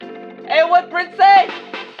Hey, what Prince say?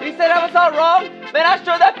 He said I was all wrong? Man, I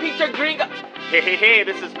sure that picture gringo. Hey,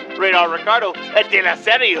 this is Radar Ricardo at De La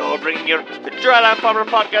Serio, bringing you the Dryland Farmer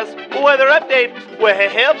Podcast weather update. Well,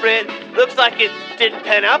 hell, Brett, looks like it didn't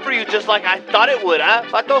pan out for you just like I thought it would, huh,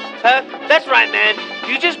 Pato? That's right, man.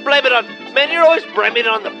 You just blame it on... Man, you're always blaming it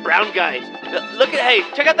on the brown guy. Hey,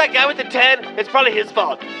 check out that guy with the tan. It's probably his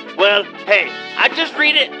fault. Well, hey, I just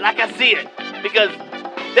read it like I see it. Because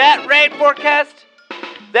that rain forecast,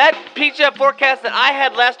 that pizza forecast that I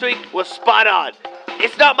had last week was spot on.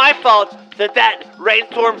 It's not my fault that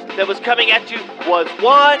rainstorm that was coming at you was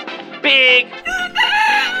one big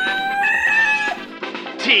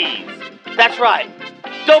tease. That's right.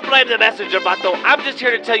 Don't blame the messenger, Bato. I'm just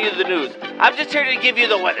here to tell you the news. I'm just here to give you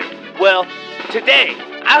the weather. Well, today,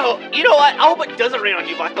 you know what? I hope it doesn't rain on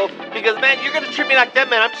you, Bato. Because, man, you're going to treat me like that,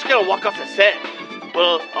 man. I'm just going to walk off the set.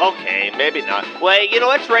 Well, okay, maybe not. Well, you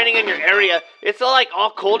know, it's raining in your area. It's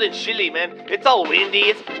all cold and chilly, man. It's all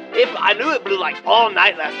windy. I knew it blew like all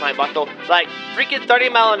night last night, Bato. Like freaking 30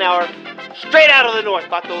 mile an hour, straight out of the north,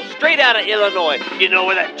 Bato. Straight out of Illinois. You know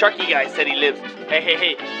where that turkey guy said he lives.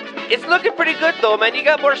 Hey. It's looking pretty good though, man. You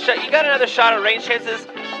got another shot at rain chances,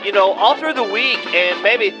 you know, all through the week, and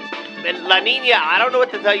maybe. And La Nina, I don't know what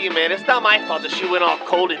to tell you, man. It's not my fault that she went all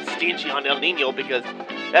cold and stingy on El Nino because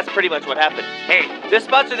that's pretty much what happened. Hey, the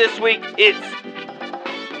sponsor this week is...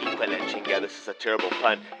 This is a terrible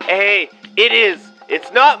pun. Hey, it is.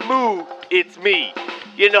 It's not moo, it's me.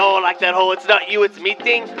 You know, like that whole it's not you, it's me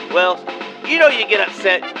thing. Well, you know you get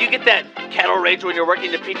upset. You get that cattle rage when you're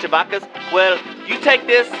working the pizza vacas. Well, you take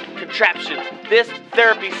this contraption, this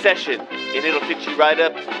therapy session, and it'll fix you right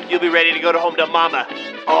up. You'll be ready to go home to mama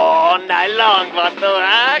all night long, vato.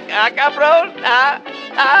 Cabrón?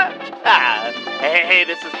 Hey,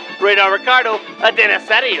 this is Radar Ricardo, a De La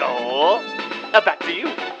Serio. Back to you.